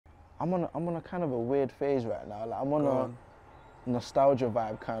I'm on a kind of a weird phase right now. Like I'm on a nostalgia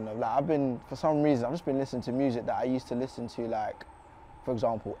vibe kind of. Like for some reason, I've just been listening to music that I used to listen to, like, for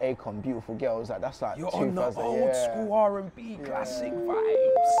example, Akon, Beautiful Girls. Like that's like You're on the old school R&B classic vibes.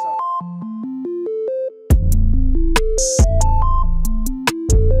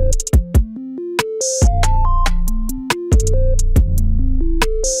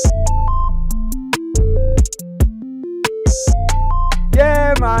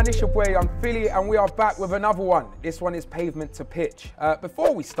 Yeah, man, it's your boy, I'm Philly, and we are back with another one. This one is Pavement to Pitch.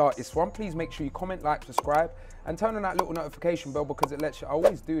 Before we start this one, please make sure you comment, like, subscribe, and turn on that little notification bell because it lets you, I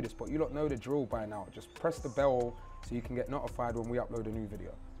always do this, but you lot know the drill by now. Just press the bell so you can get notified when we upload a new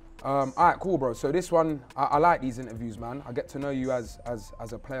video. All right, cool, bro. So this one, I like these interviews, man. I get to know you as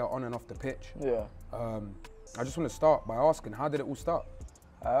a player on and off the pitch. Yeah. I just want to start by asking, how did it all start?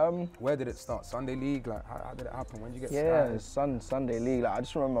 Where did it start? Sunday League? Like, how did it happen? When did you get started? Yeah, Sunday League. Like, I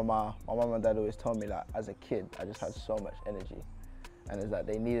just remember my mum and dad always told me, like, as a kid, I just had so much energy, and it's like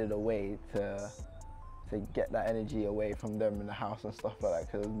they needed a way to get that energy away from them in the house and stuff like that,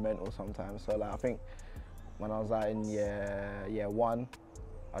 because it was mental sometimes. So like, I think when I was like in year one,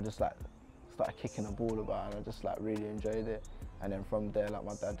 I just like started kicking the ball about, and I just like really enjoyed it. And then from there, like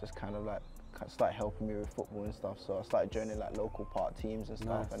my dad just kind of like started helping me with football and stuff, so I started joining like local park teams and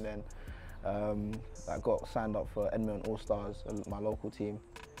stuff. Nice. And then I got signed up for Edmonton All Stars, my local team,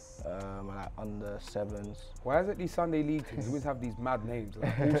 like under 7s. Why is it these Sunday League teams always have these mad names,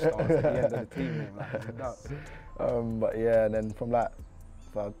 like All Stars at the end of the team name? Like, it's nuts. But yeah, and then from that,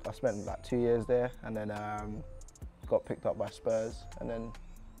 I spent like 2 years there, and then got picked up by Spurs, and then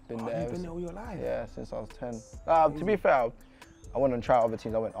been there. You've been there all your life? Yeah, since I was 10. To be fair, I went and tried other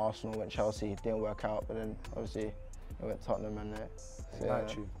teams. I went Arsenal, went Chelsea, didn't work out, but then obviously I went Tottenham and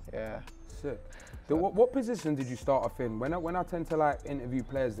yeah. Sick. So what position did you start off in? When I tend to like interview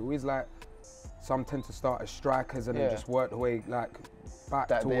players, they always like, some tend to start as strikers and then just work the way like back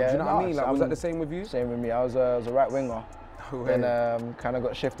towards, you know what I mean? Like, was that the same with you? Same with me. I was a right winger. Then kind of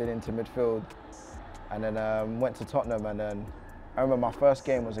got shifted into midfield, and then went to Tottenham, and then I remember my first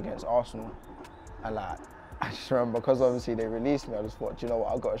game was against Arsenal, and like, I just remember, because obviously they released me, I just thought, do you know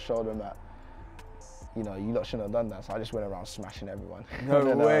what, I've got to show them that, you know, you lot shouldn't have done that. So I just went around smashing everyone.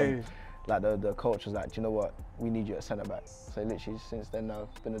 No way. Like the coach was like, do you know what, we need you at centre back. So literally since then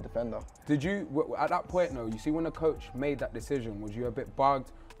I've been a defender. Did you, at that point though, you see when the coach made that decision, was you a bit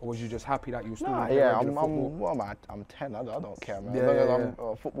bugged, or was you just happy that you were still playing football? I'm 10, I don't care, man. As long as I'm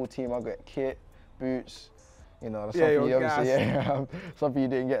a football team, I get kit, boots. You know, that's something you obviously, something you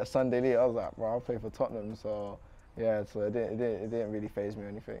didn't get at Sunday League. I was like, bro, I'll play for Tottenham. So yeah, so it didn't really faze me or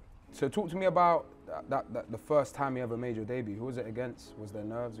anything. So talk to me about the first time you ever made your debut. Who was it against? Was there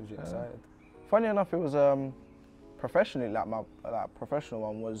nerves? Was you excited? Funny enough, it was professionally, like my professional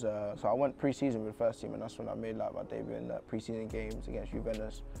one was, so I went pre-season with the first team, and that's when I made like my debut in the pre-season games against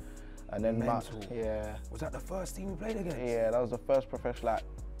Juventus. And then Was that the first team you played against? Yeah, that was the first professional, like,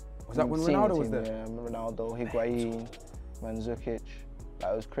 was that when Ronaldo was there? Yeah, Ronaldo, Higuain, Mandzukic.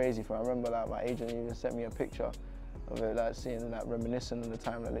 Like, it was crazy. I remember like my agent even sent me a picture of it, like seeing, like reminiscing of the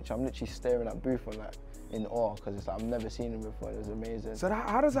time. Like, I'm literally staring at Buffon like in awe, because it's like I've never seen him before. It was amazing. So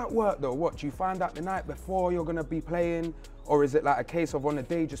how does that work though? What, do you find out the night before you're gonna be playing, or is it like a case of on the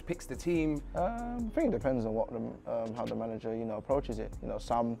day just picks the team? I think it depends on what how the manager approaches it. You know,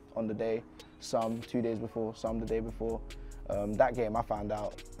 some on the day, some 2 days before, some the day before. That game I found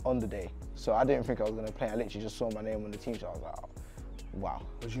out on the day, so I didn't think I was going to play. I literally just saw my name on the team sheet. I was like, oh, wow.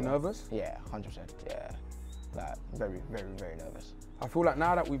 Was you nervous? Yeah, 100%. Yeah, like very, very, very nervous. I feel like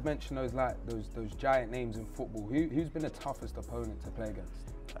now that we've mentioned those giant names in football, who's been the toughest opponent to play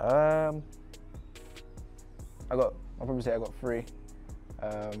against? I'll probably say I got 3.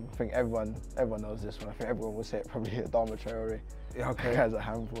 I think everyone knows this one. I think everyone will say it, probably Adama Traore. Yeah, okay. That guy's a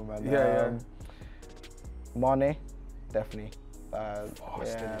handful, man. Yeah, Mane. Definitely.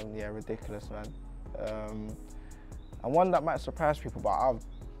 Yeah, ridiculous, man. And one that might surprise people, but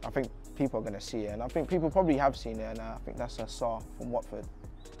I think people are going to see it, and I think people probably have seen it, and I think that's Saar from Watford.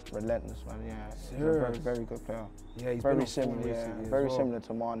 Relentless, man. Yeah, he's a very, very good player. Yeah, he's very similar. Yeah, very similar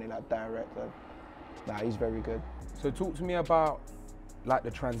to Mane, like direct. Nah, he's very good. So talk to me about like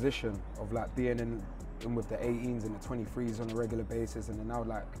the transition of like being in with the 18s and the 23s on a regular basis, and then now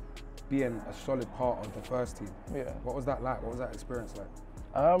like being a solid part of the first team. Yeah. What was that like? What was that experience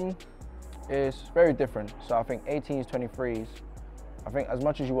like? It's very different. So I think 18s, 23s, I think as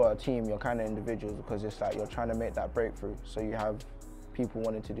much as you are a team, you're kind of individuals, because it's like you're trying to make that breakthrough. So you have people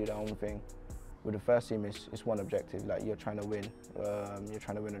wanting to do their own thing. With the first team, it's one objective, like you're trying to win. You're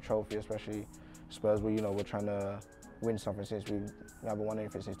trying to win a trophy, especially Spurs, where we're trying to win something since we haven't won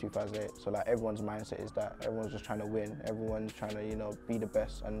anything since 2008. So like everyone's mindset is that everyone's just trying to win. Everyone's trying to, you know, be the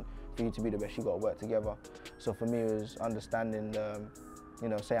best. And for you to be the best, you got to work together. So for me, it was understanding, you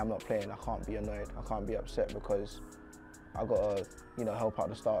know, say I'm not playing, I can't be annoyed. I can't be upset because I got to, you know, help out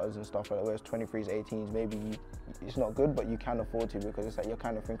the starters and stuff like that. Whereas 23s, 18s, maybe it's not good, but you can afford to because it's like you're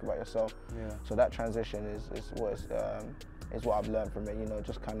kind of thinking about yourself. Yeah. So that transition is what I've learned from it. You know,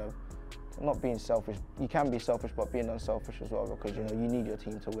 just kind of not being selfish. You can be selfish, but being unselfish as well, because you know you need your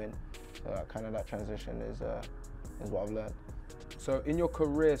team to win. So that transition is what I've learned. So in your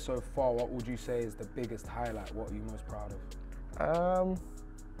career so far, what would you say is the biggest highlight? What are you most proud of?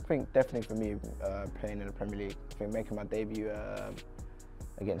 I think definitely for me, playing in the Premier League. I think making my debut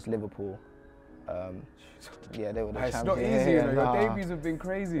against Liverpool. Yeah, they were the champions. It's not easy, you know. Your debuts have been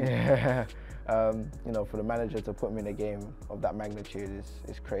crazy. Yeah. You know, for the manager to put me in a game of that magnitude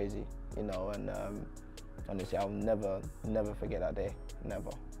is crazy. You know, and honestly, I'll never forget that day. Never.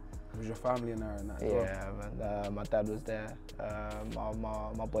 Was your family in there and that? Yeah, man. My dad was there.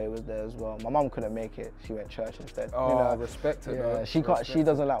 My boy was there as well. My mum couldn't make it. She went church instead. Oh, you know? Respect her. Yeah, though. She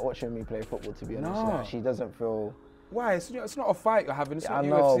doesn't like watching me play football. To be honest, No. like, she doesn't feel. Why? It's not a fight you're having. It's not I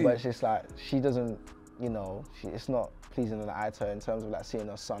know, UFC. but it's just like she doesn't. You know, it's not pleasing in the eye to her in terms of like seeing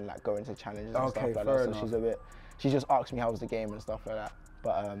her son like go into challenges and stuff like that. Enough. So she just asked me how was the game and stuff like that.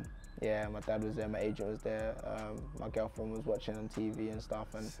 But yeah, my dad was there, my agent was there, my girlfriend was watching on TV and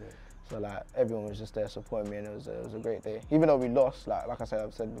stuff, and so like everyone was just there supporting me, and it was a great day. Even though we lost, like I said,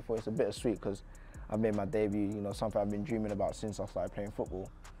 I've said before, it's a bittersweet because I made my debut. You know, something I've been dreaming about since I started playing football.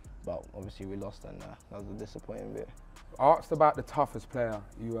 But obviously we lost, and that was a disappointing bit. I asked about the toughest player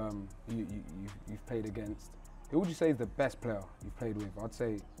you've played against. Who would you say is the best player you've played with? I'd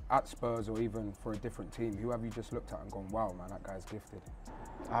say at Spurs or even for a different team. Who have you just looked at and gone, wow, man, that guy's gifted?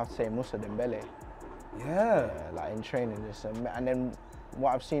 I'd say Moussa Dembele. Yeah. Like in training, and then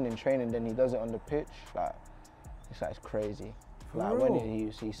what I've seen in training, then he does it on the pitch. Like it's crazy. Like when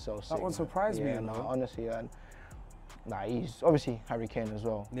he's so sick. That one surprised me. No, honestly, and like he's obviously Harry Kane as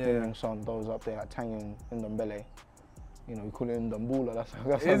well. Yeah. Son, those up there like Tangan and Dembele. You know, we call him Dumbula.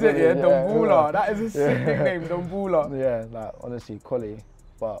 That's is it? Yeah, Dumbula. That is a sick nickname, Dumbula. Yeah, like honestly, quality.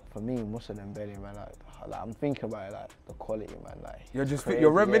 But for me, Moussa Dembele, man, like I'm thinking about it, like the quality, man. Like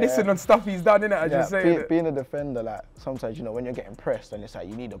you're reminiscing on stuff he's done, innit? I just say being a defender, like sometimes you know when you're getting pressed and it's like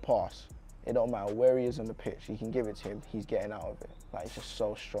you need a pass. It don't matter where he is on the pitch, you can give it to him. He's getting out of it. Like he's just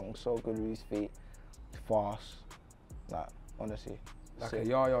so strong, so good with his feet, fast. Like honestly. Like a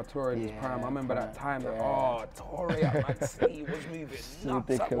Yaya Toure in his prime. I remember that time. Like, oh, Toure at Man City was moving nuts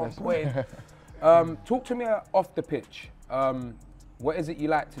ridiculous. At one point. Talk to me off the pitch. What is it you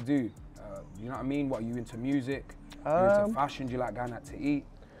like to do? You know what I mean? What, are you into music? Are you into fashion? Do you like going out to eat?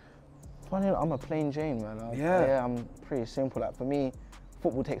 Funny, I'm a plain Jane, man. Yeah, I'm pretty simple. Like for me,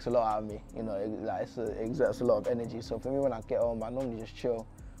 football takes a lot out of me. You know, it exerts a lot of energy. So for me, when I get home, I normally just chill,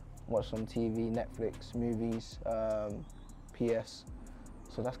 watch some TV, Netflix, movies, PS.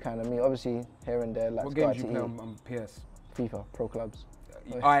 So that's kind of me. Obviously, here and there, like. What games do you play on PS? FIFA, Pro Clubs.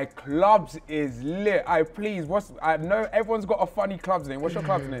 Clubs is lit. Please, I know everyone's got a funny club's name. What's your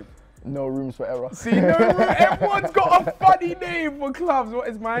club's name? No Rooms for Error. See, no room. Everyone's got a funny name for clubs. What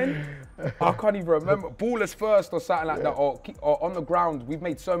is mine? I can't even remember. Ballers First or something like that, or On the Ground. We've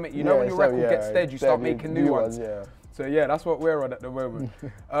made so many. You know when your record gets dead, you start making new ones. Yeah. So yeah, that's what we're on at the moment.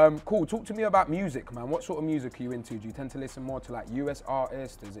 Cool. Talk to me about music, man. What sort of music are you into? Do you tend to listen more to like US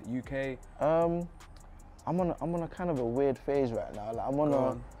artists? Is it UK? I'm on a kind of a weird phase right now. Like I'm on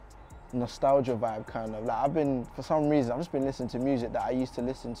a nostalgia vibe kind of. Like for some reason, I've just been listening to music that I used to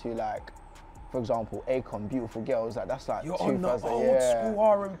listen to, like, for example, Akon, Beautiful Girls. Like that's like you're on the old school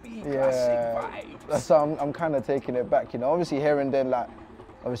R&B classic vibes. So I'm kind of taking it back, you know. Obviously here and then, like.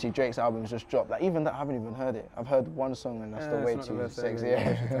 Obviously Drake's album's just dropped. Like even that, I haven't even heard it. I've heard one song and that's still way too sexy.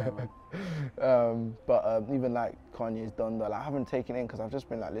 But even like Kanye's done that. Like, I haven't taken it in because I've just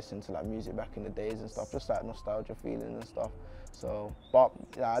been like listening to like music back in the days and stuff, just like nostalgia feeling and stuff. So, but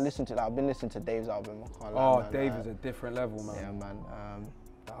yeah, I've been listening to Dave's album. I can't lie, man. Dave is a different level, man. Yeah, man.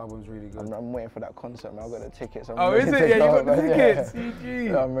 That album's really good. I'm waiting for that concert, man. I've got the tickets. Is it? Yeah, you got the tickets. CG.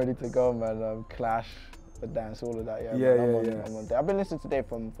 Yeah, I'm ready to go, man. Clash. The dance, all of that, I've been listening to Dave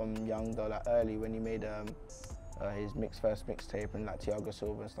from young though, like early when he made his first mixtape and like Thiago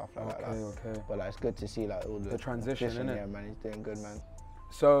Silva and stuff like that. Okay. But like it's good to see like all the transition, innit? Yeah, man, he's doing good, man.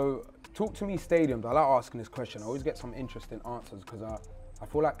 So talk to me stadiums. I like asking this question. I always get some interesting answers because I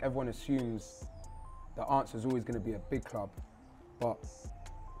feel like everyone assumes the answer is always going to be a big club. But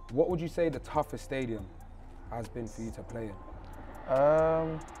what would you say the toughest stadium has been for you to play in?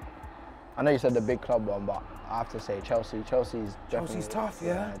 I know you said the big club one, but I have to say Chelsea. Chelsea's tough,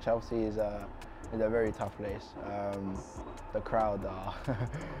 yeah. Chelsea is a very tough place. The crowd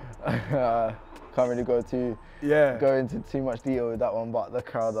are can't really go into too much detail with that one, but the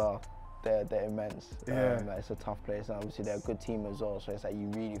crowd are they're immense. Yeah. It's a tough place, and obviously they're a good team as well. So it's like you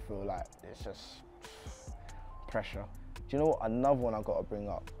really feel like it's just pressure. Do you know what? Another one I got to bring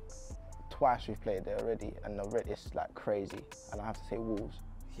up. Twice we've played there already, and it's like crazy. And I have to say Wolves.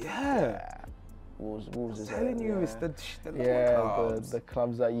 Yeah. Wolves is telling you, it's the clubs. The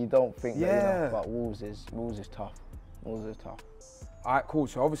clubs that you don't think that enough, but Wolves is tough. Wolves is tough. All right, cool.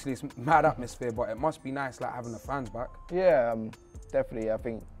 So obviously it's mad atmosphere, but it must be nice like having the fans back. Yeah, definitely. I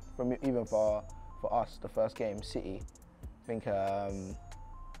think even for us, the first game, City, I think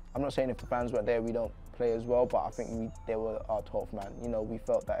I'm not saying if the fans weren't there we don't play as well, but I think they were our 12th man. You know, we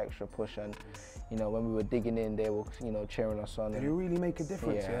felt that extra push, and you know, when we were digging in, they were, you know, cheering us on. Did it really make a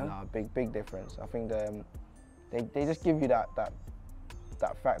difference? Yeah, nah, big difference. I think they just give you that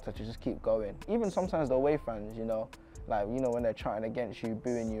factor to just keep going. Even sometimes the away fans, you know, like, you know, when they're chatting against you,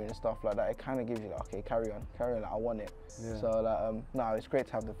 booing you and stuff like that, it kind of gives you like, okay, carry on, like, I want it. Yeah. So like, no, it's great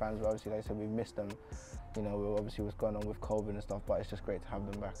to have the fans, but obviously, like I said, we've missed them. You know, obviously what's going on with COVID and stuff, but it's just great to have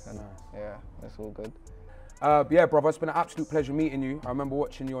them back. And yeah, it's all good. Yeah, brother, it's been an absolute pleasure meeting you. I remember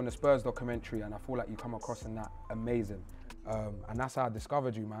watching you on the Spurs documentary, and I feel like you come across in that amazing. And that's how I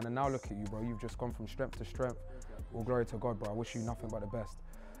discovered you, man. And now look at you, bro. You've just gone from strength to strength. All glory to God, bro. I wish you nothing but the best.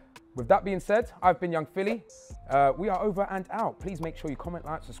 With that being said, I've been Young Philly. We are over and out. Please make sure you comment,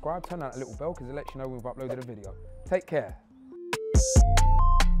 like, subscribe, turn on that little bell because it lets you know when we've uploaded a video. Take care.